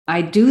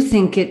I do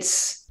think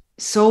it's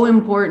so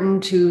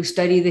important to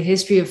study the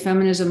history of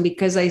feminism,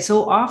 because I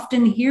so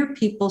often hear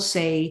people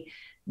say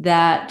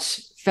that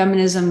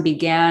feminism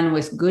began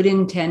with good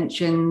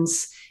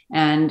intentions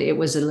and it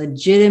was a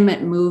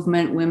legitimate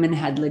movement. Women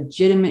had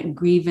legitimate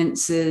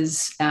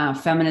grievances.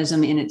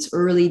 Feminism in its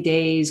early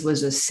days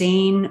was a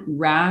sane,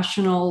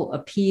 rational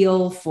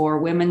appeal for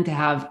women to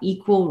have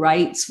equal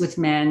rights with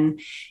men,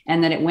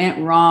 and that it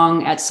went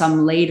wrong at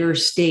some later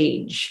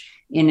stage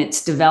in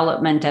its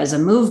development as a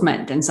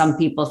movement. And some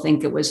people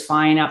think it was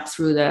fine up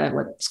through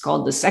what's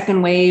called the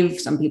second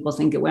wave. Some people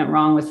think it went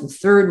wrong with the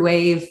third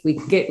wave. We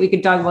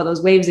could talk about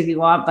those waves if you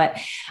want, but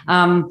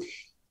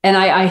and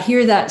I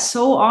hear that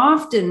so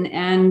often,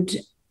 and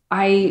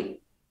I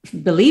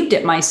believed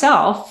it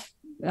myself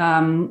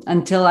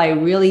until I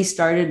really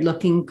started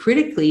looking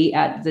critically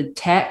at the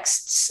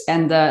texts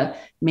and the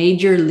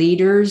major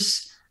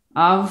leaders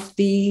of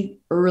the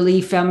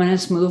early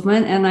feminist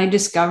movement. And I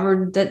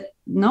discovered that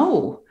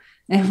no,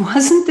 it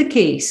wasn't the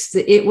case.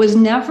 It was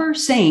never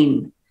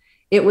sane.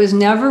 It was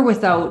never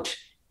without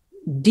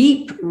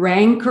deep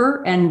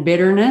rancor and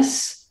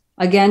bitterness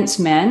against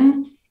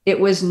men. It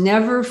was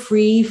never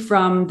free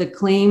from the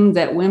claim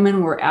that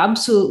women were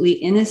absolutely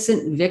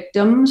innocent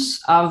victims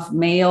of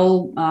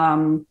male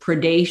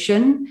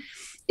predation.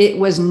 It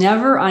was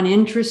never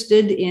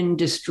uninterested in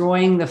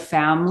destroying the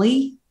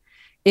family.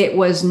 It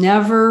was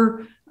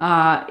never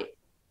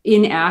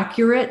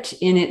inaccurate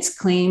in its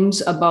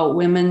claims about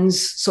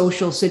women's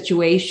social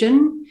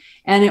situation.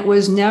 And it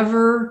was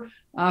never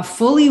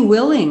fully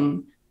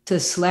willing to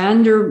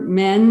slander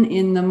men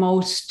in the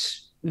most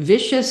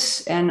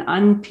vicious and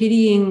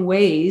unpitying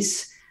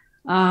ways.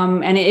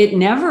 And it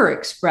never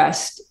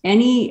expressed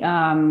any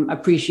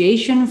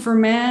appreciation for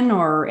men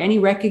or any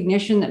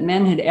recognition that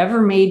men had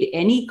ever made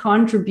any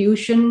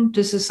contribution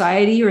to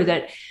society, or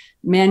that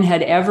men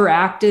had ever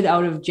acted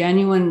out of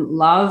genuine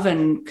love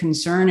and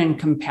concern and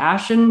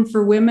compassion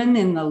for women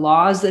in the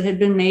laws that had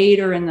been made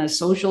or in the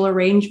social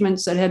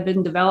arrangements that had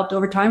been developed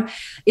over time.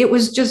 It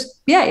was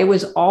just, it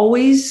was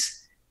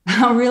always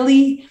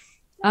really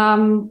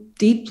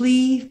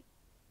deeply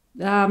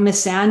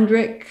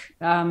misandric,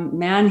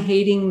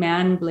 man-hating,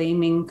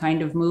 man-blaming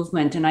kind of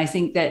movement. And I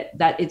think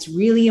that it's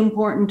really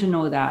important to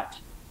know that,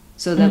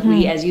 so that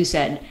we, as you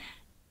said,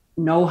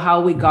 know how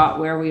we got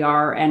where we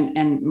are.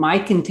 And my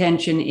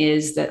contention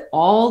is that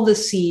all the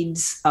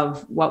seeds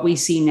of what we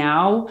see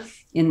now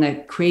in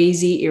the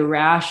crazy,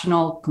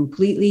 irrational,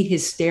 completely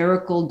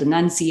hysterical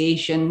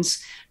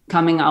denunciations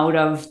coming out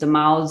of the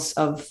mouths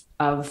of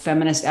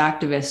feminist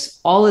activists,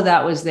 all of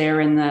that was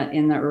there in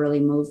the early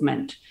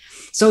movement.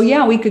 So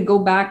yeah, we could go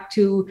back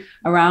to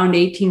around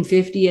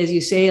 1850, as you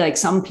say. Like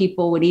some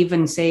people would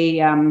even say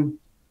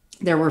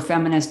there were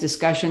feminist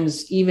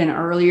discussions even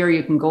earlier.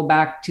 You can go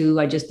back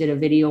to, I just did a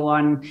video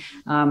on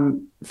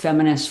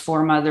feminist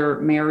foremother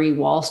Mary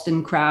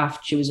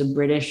Wollstonecraft. She was a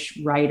British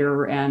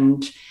writer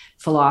and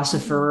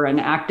philosopher and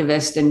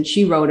activist, and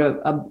she wrote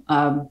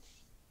a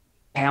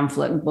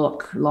pamphlet,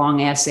 book,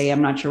 long essay,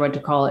 I'm not sure what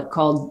to call it,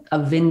 called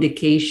A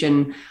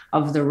Vindication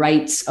of the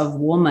Rights of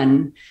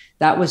Woman.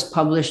 That was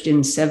published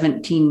in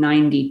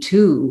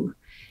 1792.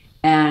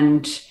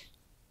 And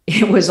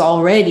it was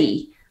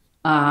already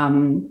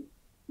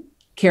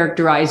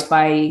characterized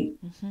by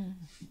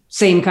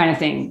same kind of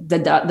thing,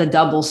 the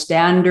double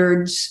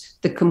standards,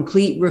 the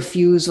complete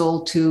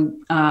refusal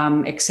to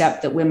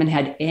accept that women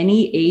had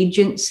any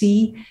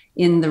agency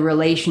in the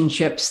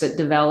relationships that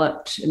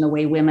developed in the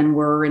way women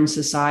were in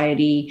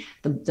society,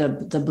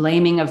 the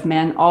blaming of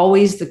men,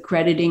 always the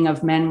crediting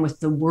of men with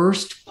the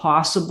worst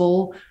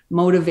possible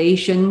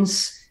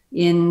motivations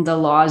in the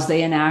laws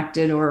they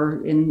enacted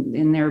or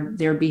in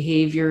their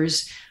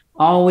behaviors.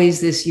 Always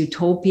this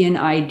utopian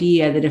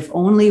idea that if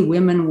only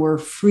women were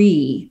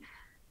free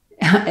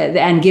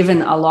and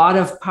given a lot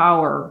of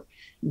power,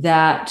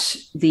 that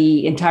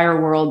the entire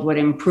world would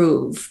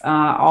improve.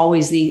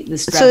 Always the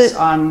stress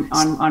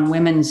on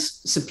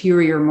women's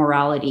superior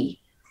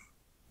morality.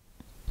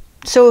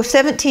 So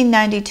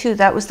 1792,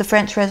 that was the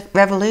French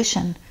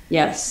Revolution.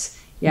 Yes.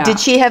 Yeah.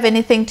 Did she have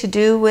anything to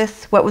do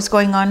with what was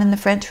going on in the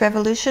French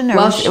Revolution, or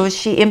was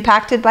she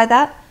impacted by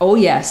that? Oh,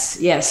 yes.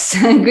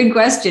 Good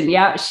question.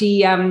 Yeah,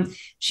 she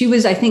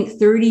was, I think,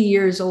 30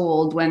 years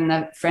old when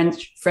the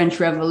French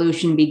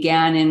Revolution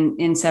began in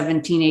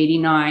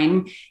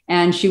 1789,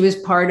 and she was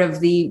part of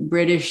the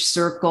British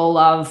circle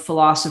of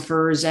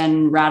philosophers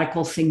and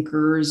radical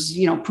thinkers,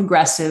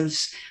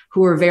 progressives,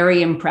 who were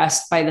very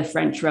impressed by the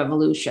French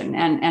Revolution,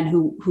 and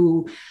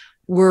who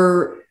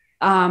were,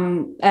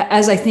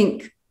 as I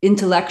think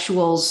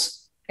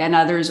intellectuals and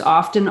others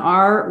often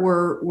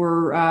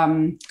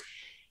were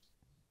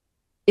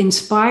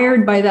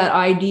inspired by that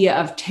idea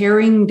of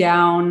tearing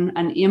down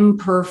an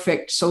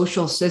imperfect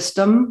social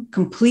system,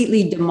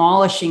 completely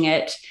demolishing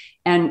it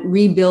and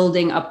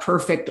rebuilding a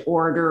perfect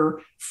order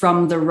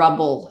from the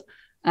rubble.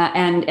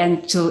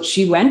 And so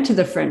she went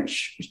to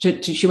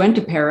she went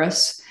to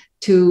Paris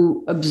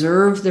to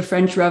observe the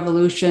French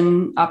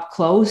Revolution up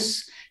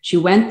close, She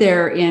went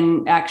there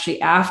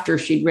actually after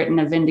she'd written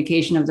A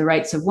Vindication of the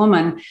Rights of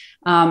Woman,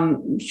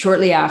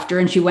 shortly after.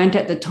 And she went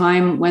at the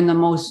time when the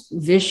most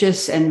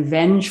vicious and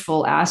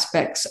vengeful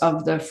aspects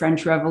of the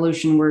French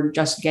Revolution were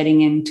just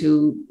getting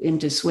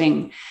into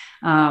swing.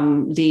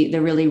 The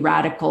really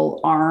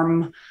radical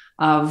arm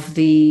of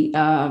the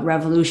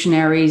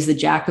revolutionaries, the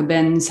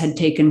Jacobins, had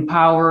taken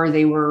power.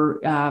 They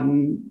were,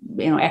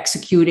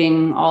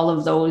 executing all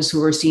of those who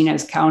were seen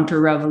as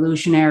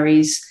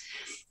counter-revolutionaries.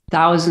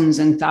 Thousands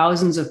and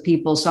thousands of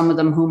people, some of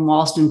them whom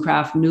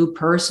Wollstonecraft knew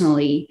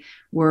personally,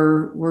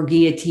 were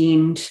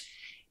guillotined.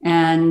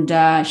 And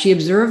she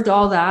observed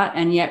all that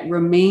and yet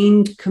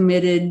remained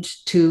committed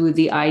to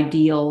the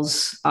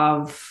ideals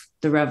of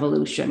the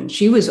revolution.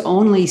 She was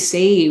only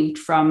saved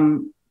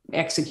from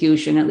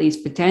execution, at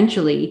least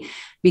potentially,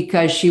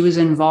 because she was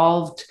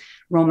involved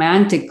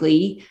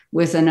romantically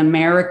with an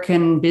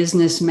American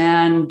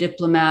businessman,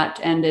 diplomat,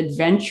 and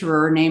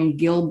adventurer named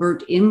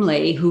Gilbert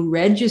Imlay, who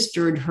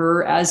registered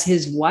her as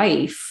his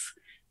wife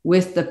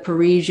with the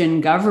Parisian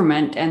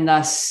government and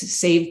thus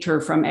saved her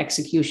from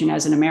execution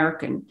as an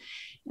American.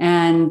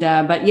 And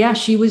but yeah,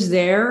 she was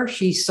there.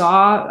 She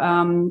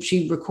saw.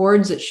 She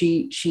records that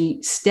she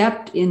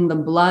stepped in the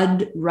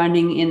blood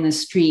running in the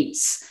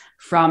streets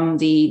from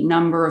the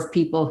number of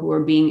people who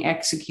were being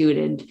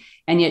executed,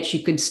 and yet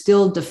she could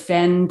still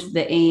defend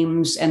the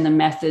aims and the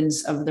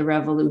methods of the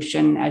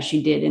revolution, as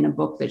she did in a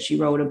book that she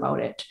wrote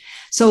about it.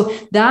 So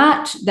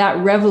that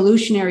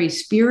revolutionary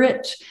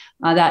spirit,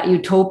 that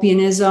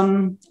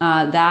utopianism,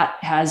 that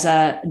has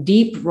a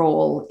deep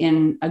role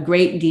in a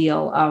great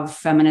deal of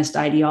feminist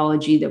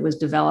ideology that was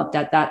developed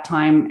at that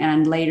time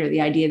and later.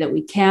 The idea that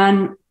we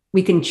can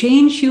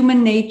change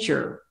human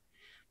nature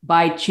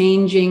by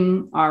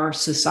changing our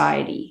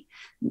society.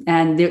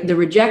 And the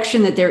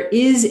rejection that there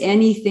is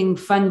anything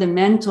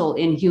fundamental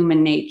in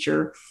human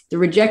nature, the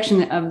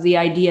rejection of the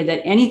idea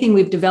that anything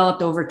we've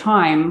developed over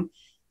time,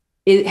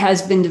 it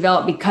has been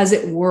developed because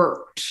it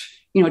worked,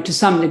 to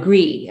some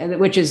degree,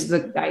 which is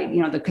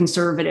the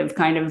conservative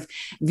kind of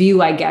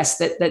view, I guess,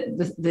 that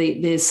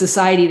the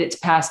society that's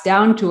passed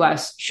down to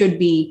us should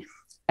be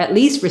at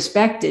least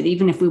respected,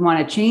 even if we want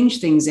to change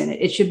things in it.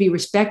 It should be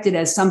respected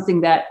as something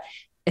that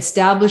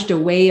established a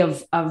way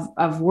of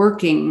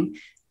working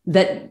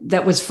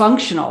that was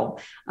functional,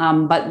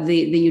 but the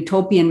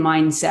utopian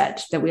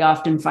mindset that we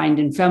often find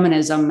in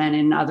feminism and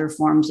in other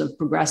forms of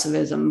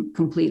progressivism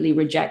completely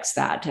rejects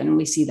that, and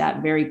we see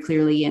that very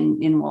clearly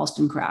in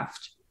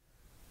Wollstonecraft.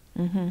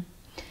 Mm-hmm.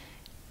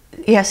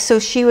 Yes, so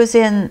she was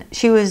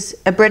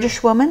a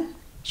British woman.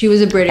 She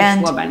was a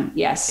British woman.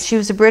 Yes, she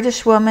was a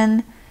British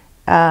woman,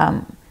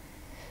 and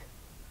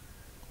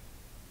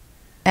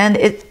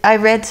I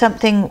read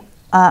something.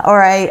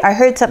 Or I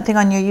heard something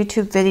on your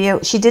YouTube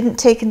video. She didn't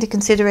take into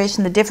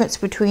consideration the difference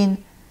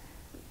between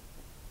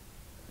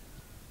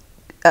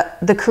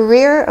the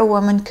career a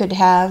woman could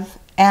have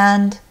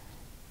and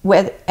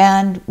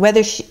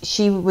whether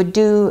she would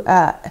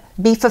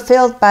be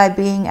fulfilled by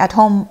being at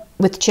home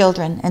with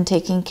children and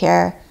taking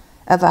care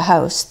of a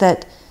house.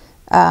 That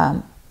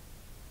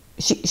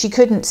she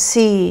couldn't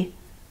see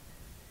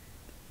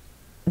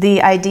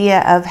the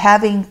idea of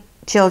having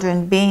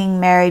children, being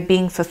married,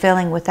 being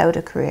fulfilling without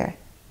a career.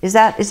 Is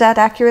that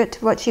accurate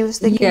to what she was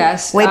thinking?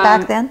 Yes. Way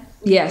back then?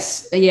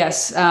 Yes.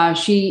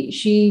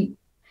 She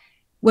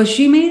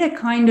made a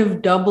kind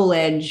of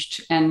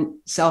double-edged and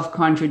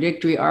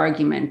self-contradictory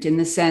argument in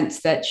the sense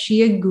that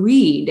she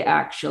agreed,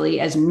 actually,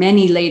 as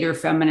many later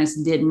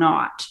feminists did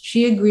not.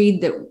 She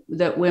agreed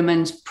that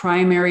women's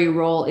primary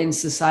role in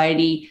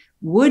society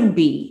would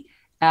be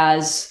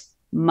as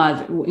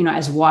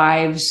as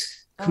wives,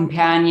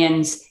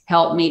 companions,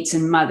 helpmates,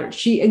 and mothers.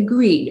 She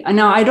agreed.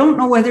 Now, I don't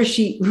know whether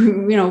she,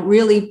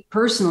 really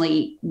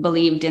personally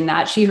believed in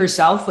that. She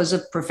herself was a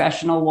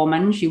professional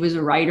woman. She was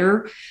a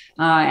writer,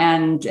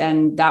 and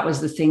that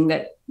was the thing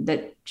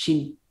that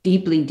she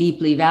deeply,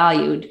 deeply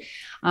valued.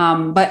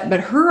 But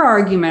her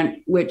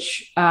argument,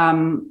 which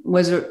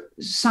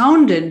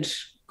sounded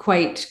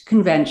quite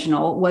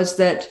conventional, was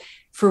that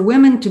for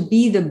women to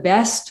be the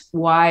best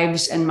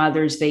wives and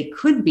mothers they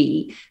could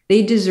be,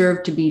 they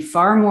deserved to be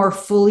far more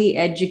fully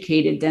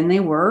educated than they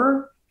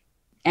were,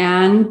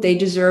 and they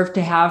deserved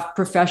to have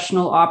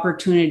professional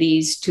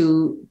opportunities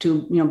to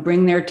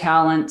bring their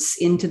talents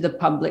into the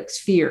public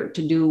sphere,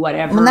 to do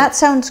whatever. And that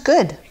sounds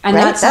good. And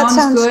right? that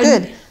sounds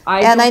good.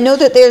 I know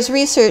that there's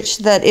research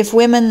that if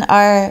women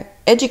are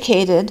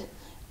educated,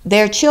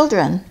 their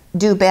children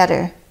do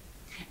better.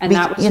 And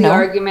that was the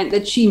argument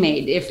that she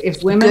made.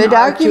 If women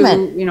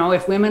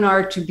if women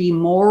are to be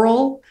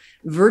moral,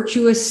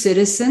 virtuous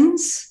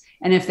citizens,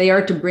 and if they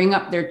are to bring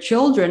up their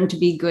children to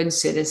be good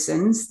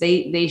citizens,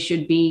 they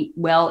should be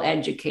well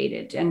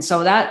educated. And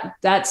so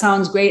that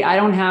sounds great. I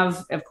don't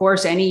have, of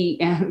course, any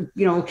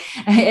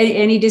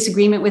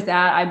disagreement with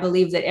that. I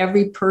believe that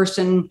every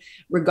person,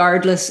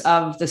 regardless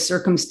of the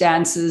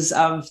circumstances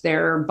of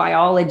their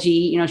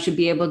biology, should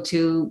be able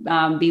to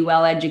be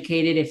well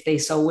educated if they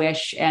so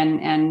wish,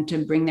 and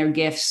to bring their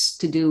gifts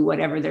to do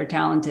whatever they're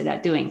talented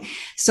at doing.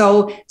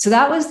 So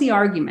that was the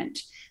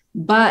argument.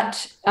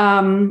 but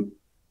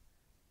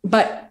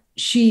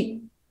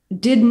she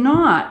did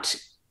not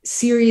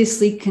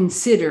seriously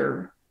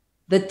consider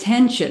the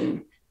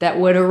tension that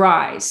would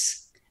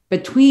arise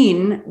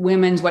between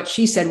women's, what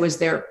she said was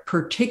their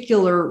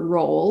particular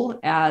role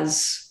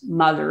as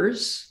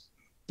mothers,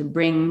 to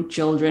bring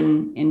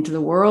children into the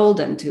world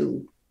and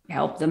to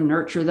help them,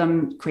 nurture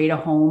them, create a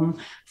home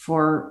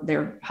for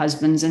their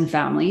husbands and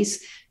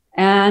families,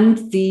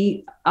 and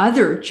the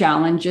other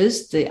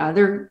challenges, the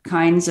other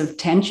kinds of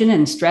tension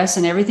and stress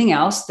and everything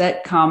else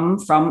that come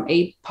from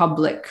a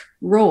public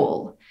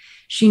role.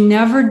 She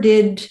never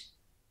did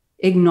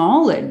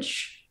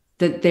acknowledge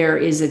that there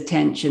is a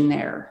tension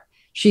there.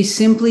 She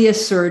simply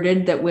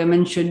asserted that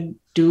women should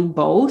do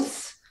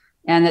both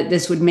and that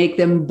this would make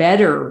them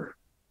better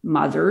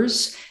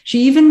mothers.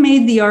 She even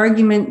made the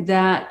argument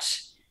that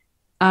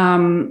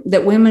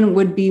that women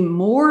would be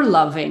more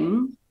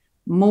loving,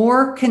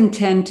 more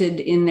contented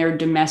in their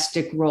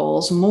domestic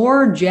roles,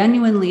 more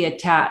genuinely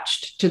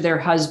attached to their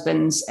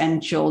husbands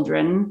and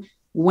children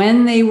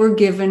when they were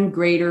given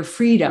greater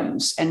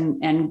freedoms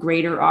and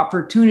greater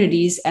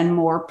opportunities and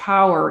more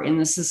power in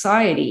the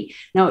society.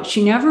 Now,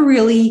 she never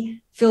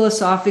really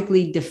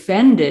philosophically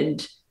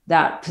defended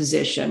that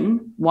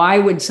position. Why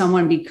would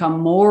someone become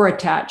more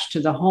attached to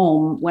the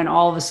home when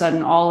all of a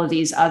sudden all of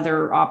these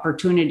other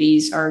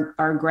opportunities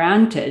are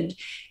granted?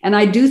 And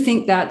I do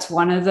think that's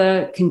one of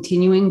the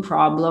continuing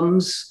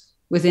problems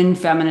within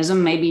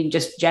feminism, maybe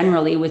just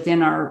generally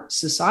within our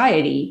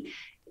society,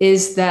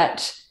 is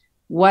that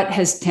what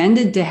has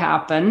tended to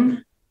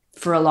happen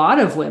for a lot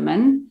of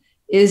women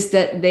is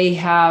that they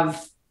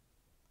have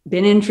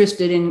been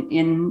interested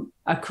in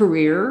a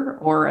career,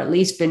 or at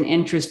least been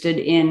interested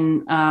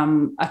in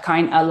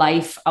a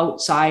life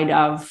outside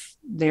of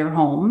their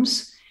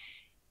homes,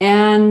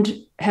 and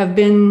have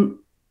been,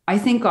 I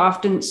think,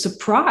 often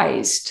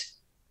surprised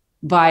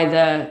by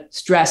the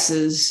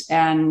stresses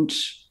and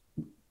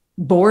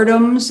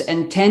boredoms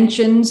and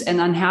tensions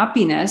and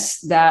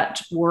unhappiness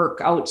that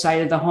work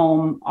outside of the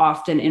home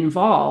often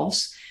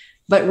involves.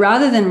 But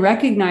rather than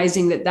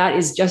recognizing that that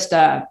is just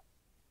a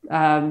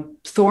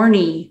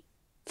thorny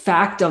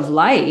fact of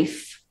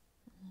life,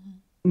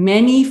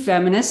 many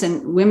feminists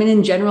and women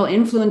in general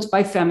influenced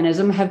by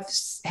feminism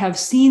have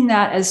seen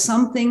that as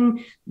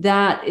something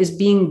that is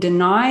being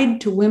denied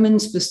to women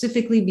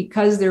specifically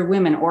because they're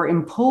women, or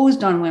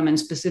imposed on women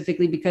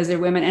specifically because they're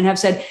women, and have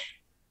said,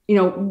 you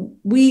know,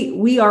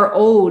 we are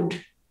owed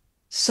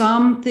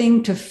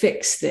something to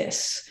fix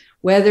this,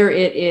 whether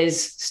it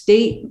is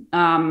state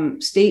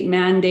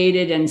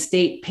mandated and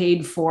state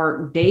paid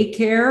for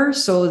daycare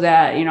so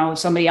that, you know,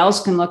 somebody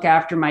else can look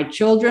after my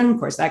children. Of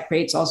course, that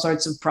creates all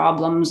sorts of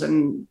problems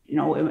and, you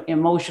know,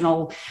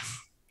 emotional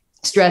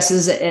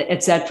stresses,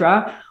 et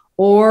cetera.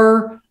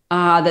 Or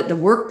that the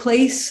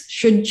workplace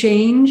should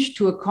change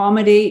to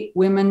accommodate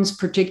women's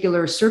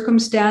particular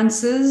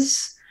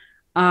circumstances,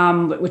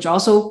 which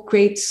also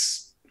creates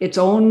its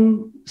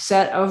own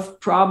set of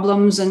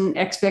problems and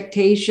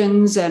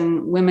expectations,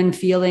 and women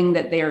feeling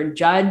that they are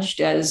judged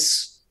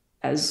as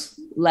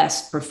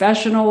less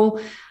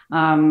professional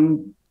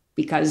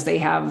because they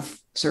have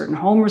certain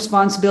home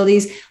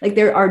responsibilities. Like,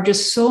 there are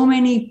just so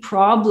many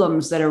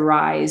problems that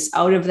arise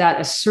out of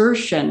that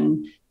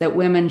assertion that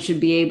women should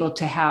be able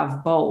to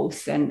have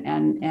both.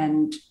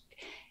 And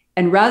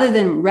rather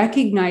than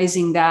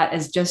recognizing that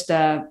as just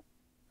a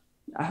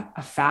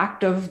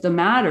fact of the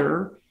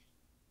matter,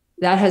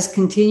 that has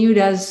continued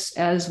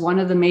as one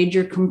of the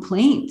major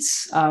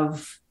complaints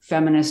of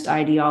feminist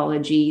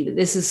ideology, that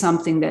this is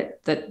something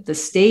that the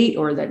state,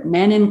 or that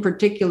men in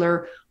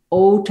particular,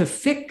 owe to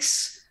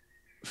fix,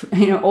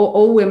 you know,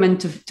 owe women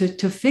to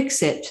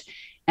fix it.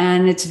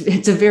 And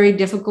it's a very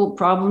difficult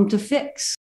problem to fix.